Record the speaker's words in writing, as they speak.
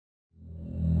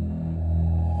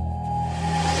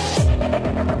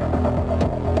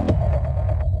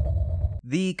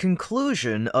The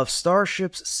conclusion of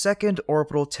Starship's second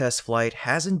orbital test flight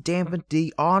hasn't dampened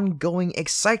the ongoing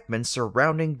excitement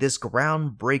surrounding this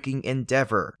groundbreaking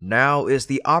endeavor. Now is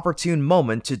the opportune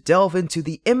moment to delve into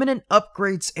the imminent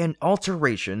upgrades and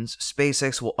alterations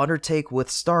SpaceX will undertake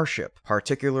with Starship,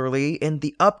 particularly in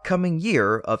the upcoming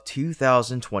year of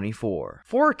 2024.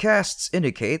 Forecasts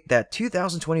indicate that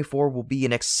 2024 will be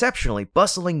an exceptionally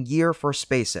bustling year for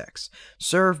SpaceX.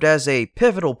 Served as a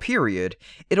pivotal period,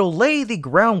 it'll lay the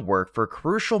groundwork for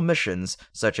crucial missions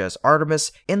such as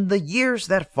Artemis in the years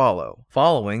that follow.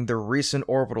 Following the recent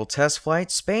orbital test flight,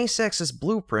 SpaceX's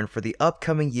blueprint for the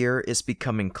upcoming year is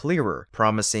becoming clearer,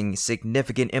 promising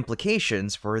significant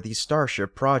implications for the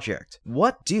Starship project.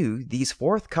 What do these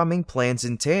forthcoming plans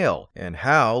entail, and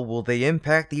how will they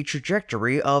impact the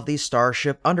trajectory of the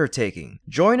Starship undertaking?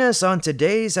 Join us on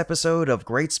today's episode of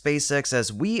Great SpaceX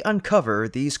as we uncover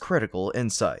these critical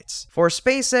insights. For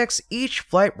SpaceX, each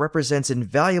flight represents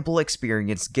invaluable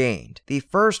experience gained. The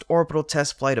first orbital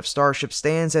test flight of Starship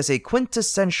stands as a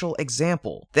quintessential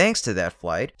example. Thanks to that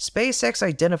flight, SpaceX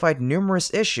identified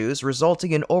numerous issues,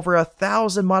 resulting in over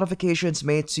 1,000 modifications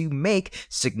made to make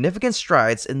significant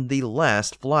strides in the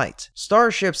last flight.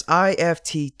 Starship's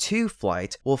IFT-2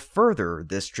 flight will further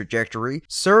this trajectory,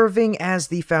 serving as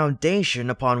the foundation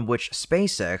upon which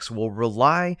SpaceX will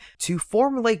rely to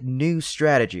formulate new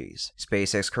strategies.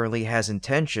 SpaceX currently has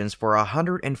intentions for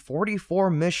 144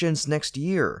 missions next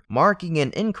year, marking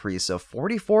an increase of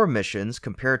 44 missions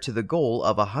compared to the goal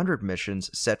of 100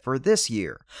 missions set for this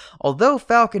year. Although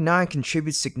Falcon 9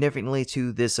 contributes significantly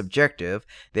to this objective,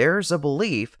 there's a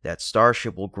belief that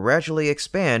Starship will gradually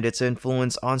expand its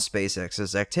influence on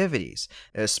SpaceX's activities,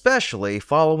 especially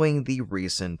following the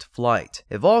recent flight.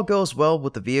 If all goes well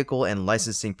with the vehicle and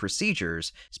licensing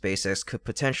procedures, SpaceX could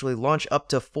potentially launch up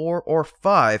to 4 or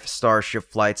 5 Starship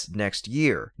flights next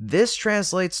year. This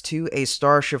translates to a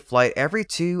Starship flight every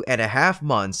 2.5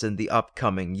 months in the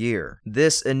upcoming year.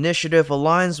 This initiative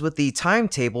aligns with the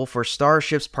timetable for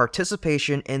Starship's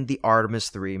participation in the Artemis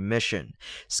 3 mission,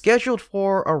 scheduled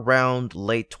for around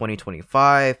late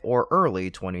 2025 or early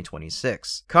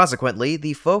 2026. Consequently,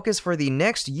 the focus for the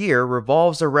next year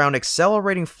revolves around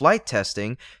accelerating flight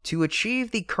testing to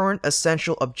achieve the current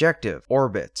essential objective,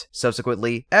 orbit.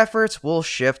 Subsequently, efforts will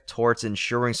shift towards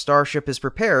ensuring Starship is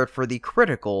prepared for the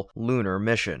critical lunar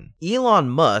mission. Elon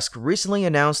Musk recently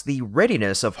announced the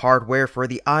readiness of hardware for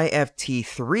the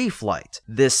IFT-3 flight.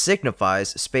 This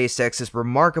signifies SpaceX's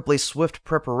remarkably swift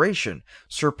preparation,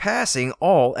 surpassing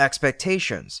all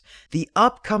expectations. The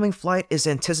upcoming flight is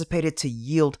anticipated to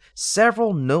yield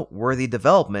several noteworthy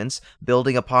developments,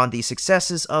 building upon the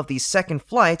successes of the second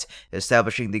flight,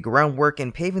 establishing the groundwork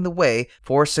and paving the way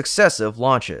for successive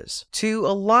launches. To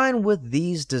align with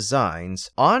these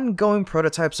designs, ongoing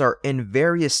prototypes are in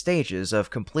various stages of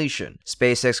completion.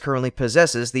 SpaceX currently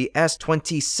possesses the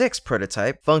S-26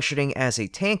 prototype functioning as a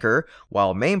tanker,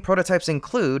 while main prototypes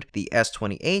include the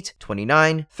S-28,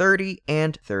 29, 30,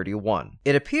 and 31.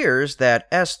 It appears that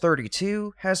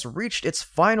S-32 has reached its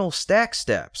final stack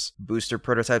steps. Booster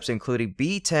prototypes including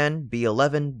B-10,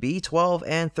 B-11, B-12,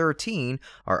 and 13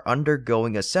 are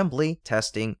undergoing assembly,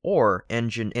 testing, or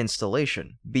engine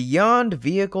installation. Beyond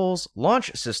vehicles,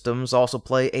 launch systems also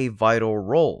play a vital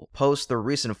role. Post the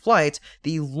recent flight,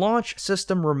 the launch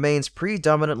system remains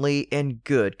predominantly in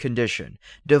good condition,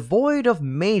 devoid of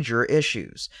major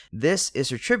issues. This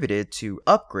is attributed to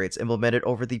upgrades implemented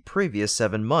over the previous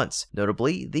 7 months,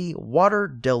 notably the water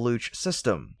deluge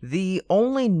system. The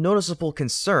only noticeable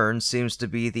concern seems to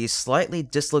be the slightly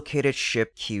dislocated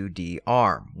ship QD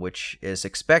arm, which is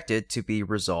expected to be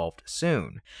resolved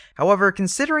soon. However,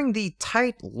 considering the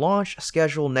tight launch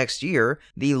schedule next year,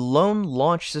 the lone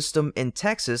launch system in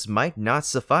Texas might not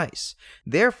suffice.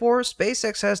 Therefore,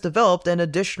 SpaceX has developed an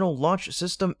additional launch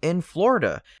system in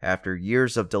Florida. After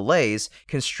years of delays,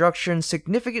 construction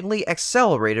significantly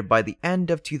accelerated by the end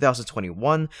of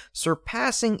 2021,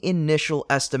 surpassing initial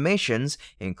estimations,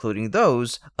 including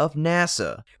those of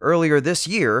NASA. Earlier this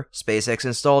year, SpaceX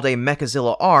installed a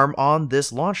Mechazilla arm on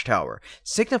this launch tower,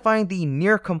 signifying the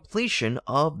near completion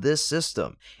of this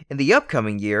system. In the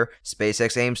upcoming year,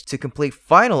 SpaceX aims to complete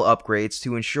final upgrades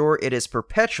to ensure it is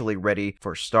perpetually ready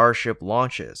for Starship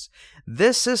launches.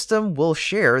 This system will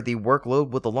share the workload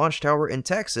with the launch tower in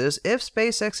Texas if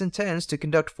SpaceX intends to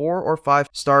conduct 4 or 5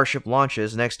 Starship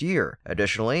launches next year.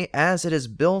 Additionally, as it is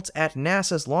built at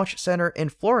NASA's Launch Center in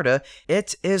Florida,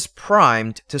 it is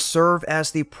primed to serve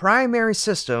as the primary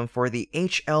system for the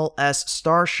HLS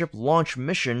Starship launch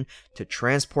mission to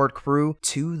transport crew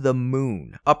to the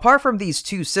moon. Apart from these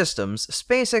two systems,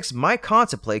 SpaceX might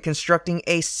contemplate constructing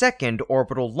a second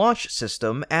orbital launch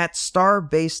system at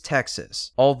Starbase, Texas.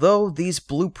 Artemis. Although these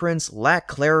blueprints lack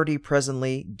clarity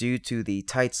presently due to the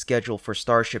tight schedule for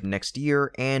Starship next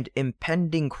year and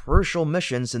impending crucial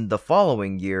missions in the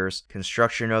following years,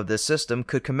 construction of this system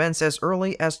could commence as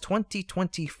early as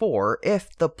 2024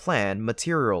 if the plan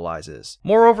materializes.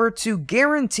 Moreover, to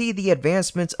guarantee the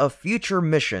advancement of future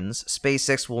missions,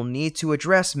 SpaceX will need to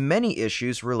address many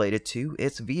issues related to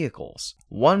its vehicles.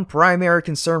 One primary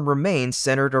concern remains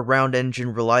centered around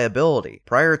engine reliability.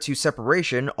 Prior to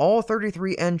separation, all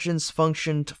 33 engines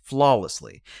functioned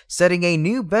flawlessly, setting a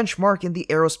new benchmark in the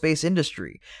aerospace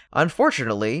industry.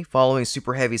 Unfortunately, following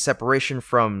Super Heavy separation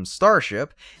from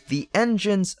Starship, the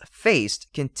engines faced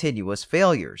continuous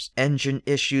failures. Engine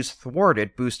issues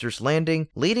thwarted Booster's landing,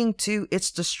 leading to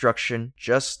its destruction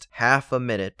just half a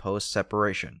minute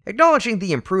post-separation. Acknowledging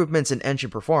the improvements in engine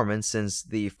performance since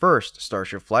the first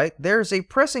Starship flight, there's a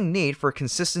pressing need for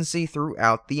consistency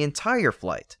throughout the entire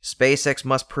flight. SpaceX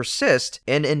must persist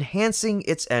in enhancing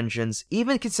its engines,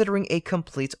 even considering a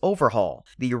complete overhaul.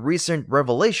 The recent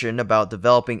revelation about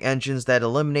developing engines that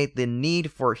eliminate the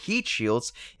need for heat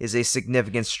shields is a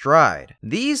significant stride.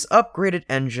 These upgraded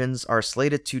engines are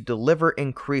slated to deliver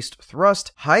increased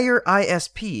thrust, higher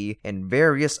ISP, and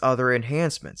various other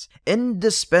enhancements,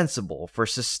 indispensable for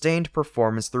sustained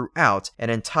performance throughout an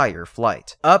entire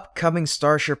flight. Upcoming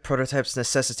Starship prototypes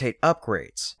necessitate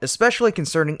upgrades, especially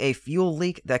concerning a fuel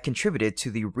leak that contributed to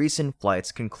the recent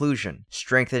flight's conclusion.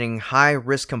 Strengthening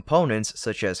high-risk components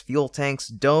such as fuel tanks,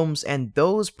 domes, and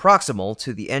those proximal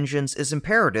to the engines is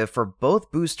imperative for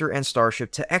both Booster and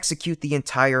Starship to execute the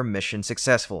entire mission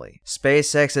successfully.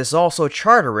 SpaceX is also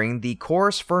chartering the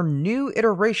course for new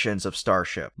iterations of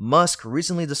Starship. Musk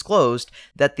recently disclosed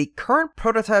that the current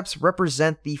prototypes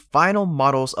represent the final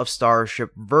models of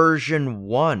Starship version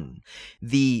 1.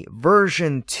 The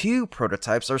version 2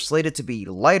 prototypes are slated to be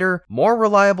lighter, more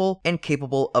reliable, and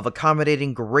capable of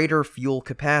accommodating greater fuel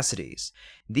capacities.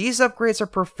 These upgrades are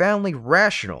profoundly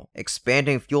rational.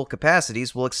 Expanding fuel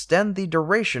capacities will extend the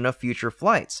duration of future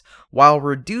flights, while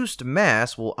reduced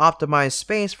mass will optimize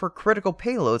space for critical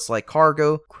payloads like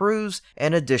cargo, crews,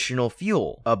 and additional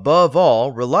fuel. Above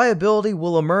all, reliability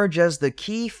will emerge as the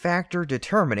key factor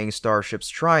determining Starship's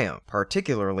triumph,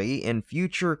 particularly in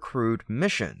future crewed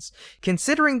missions.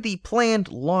 Considering the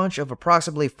planned launch of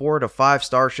approximately 4 to 5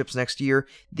 Starships next year,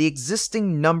 the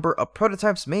existing number of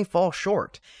prototypes may fall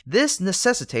short. This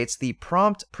necessitates the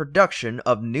prompt production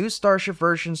of new Starship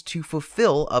versions to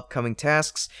fulfill upcoming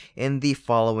tasks in the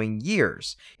following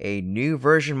years. A new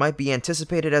version might be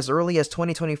anticipated as early as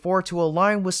 2024 to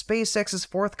align with SpaceX's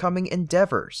forthcoming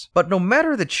endeavors. But no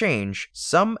matter the change,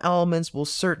 some elements will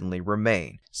certainly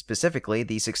remain, specifically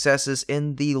the successes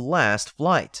in the last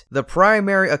flight. The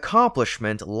primary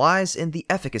accomplishment lies in the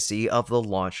efficacy of the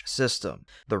launch system.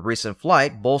 The recent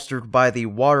flight, bolstered by the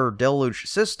water deluge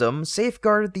system,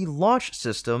 safeguarded the launch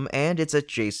system and its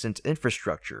adjacent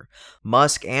infrastructure.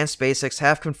 Musk and SpaceX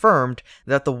have confirmed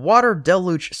that the water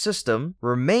deluge system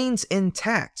remains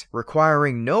intact,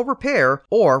 requiring no repair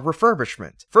or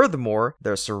refurbishment. Furthermore,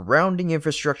 the surrounding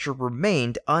infrastructure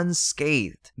remained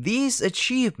unscathed. These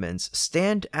achievements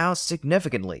stand out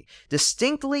significantly,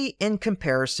 distinctly in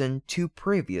comparison to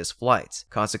previous flights.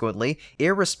 Consequently,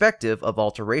 irrespective of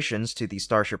alterations to the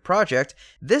Starship project,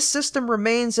 this system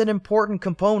remains an important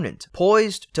component,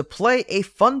 poised to play a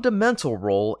fundamental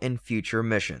role in future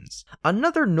missions.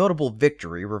 Another notable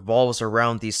victory revolves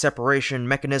around the separation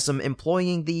mechanism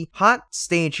employing the hot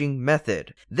staging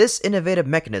method. This innovative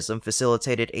mechanism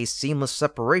facilitated a seamless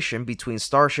separation between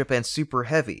Starship and Super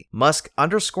Heavy. Musk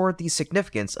underscored the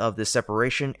significance of this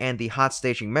separation and the hot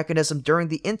staging mechanism during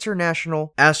the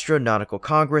International Astronautical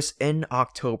Congress in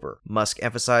October. Musk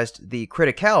emphasized the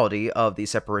criticality of the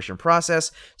separation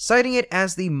process, citing it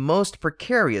as the most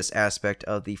precarious aspect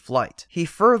of the flight. He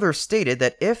further stated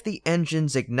that if the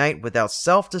engines ignite without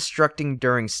self-destructing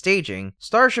during staging,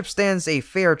 Starship stands a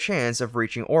fair chance of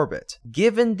reaching orbit.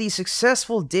 Given the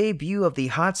successful debut of the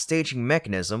hot staging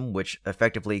mechanism, which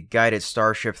effectively guided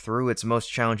Starship through its most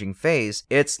challenging phase,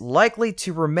 it's likely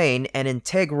to remain an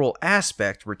integral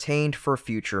aspect retained for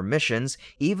future missions,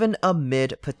 even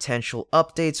amid potential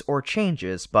updates or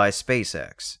changes by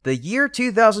SpaceX. The year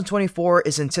 2024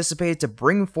 is anticipated to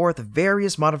bring forth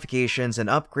various modifications and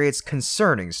upgrades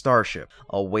concerning Starship.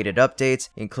 Awaited updates,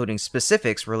 including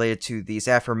specifics related to these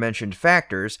aforementioned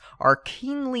factors, are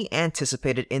keenly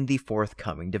anticipated in the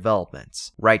forthcoming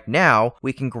developments. Right now,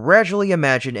 we can gradually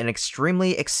imagine an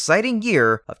extremely exciting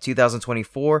year of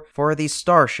 2024 for the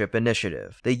Starship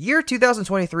initiative. The year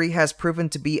 2023 has proven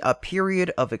to be a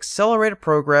period of accelerated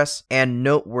progress and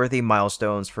noteworthy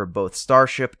milestones for both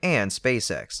Starship and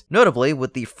SpaceX, notably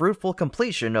with the fruitful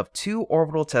completion of 2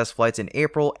 orbital test flights in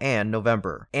April and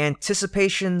November.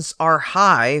 Anticipations are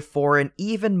high for an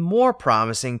even more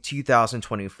promising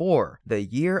 2024. The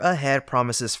year ahead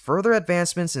promises further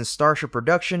advancements in Starship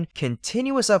production,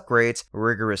 continuous upgrades,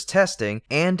 rigorous testing,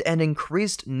 and an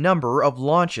increased number of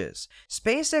launches.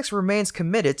 SpaceX remains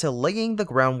committed to laying the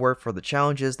groundwork for the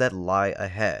challenges that lie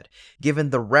ahead. Given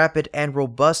the rapid and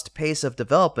robust pace of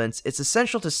developments, it's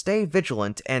essential to stay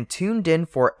vigilant and tuned in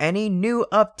for any new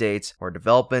updates or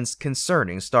developments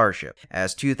concerning Starship.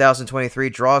 As 2023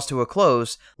 draws to a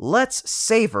close, let's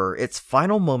savor its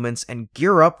final moments and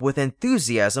gear up with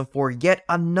enthusiasm for yet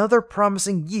another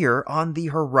promising year on the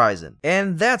horizon.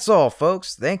 And that's all,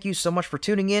 folks. Thank you so much for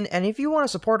tuning in, and if you want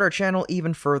to support our channel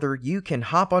even further, you can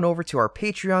hop on over to our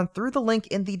Patreon through the link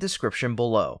in the description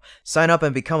below. Sign up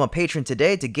and become a patron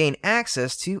today to gain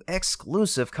access to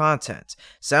exclusive content.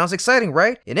 Sounds exciting,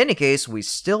 right? In any case, we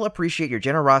still appreciate your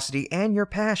generosity and your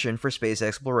passion for space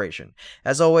exploration.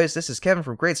 As always, this is Kevin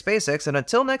from Great SpaceX, and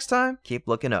until next time, keep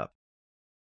looking up.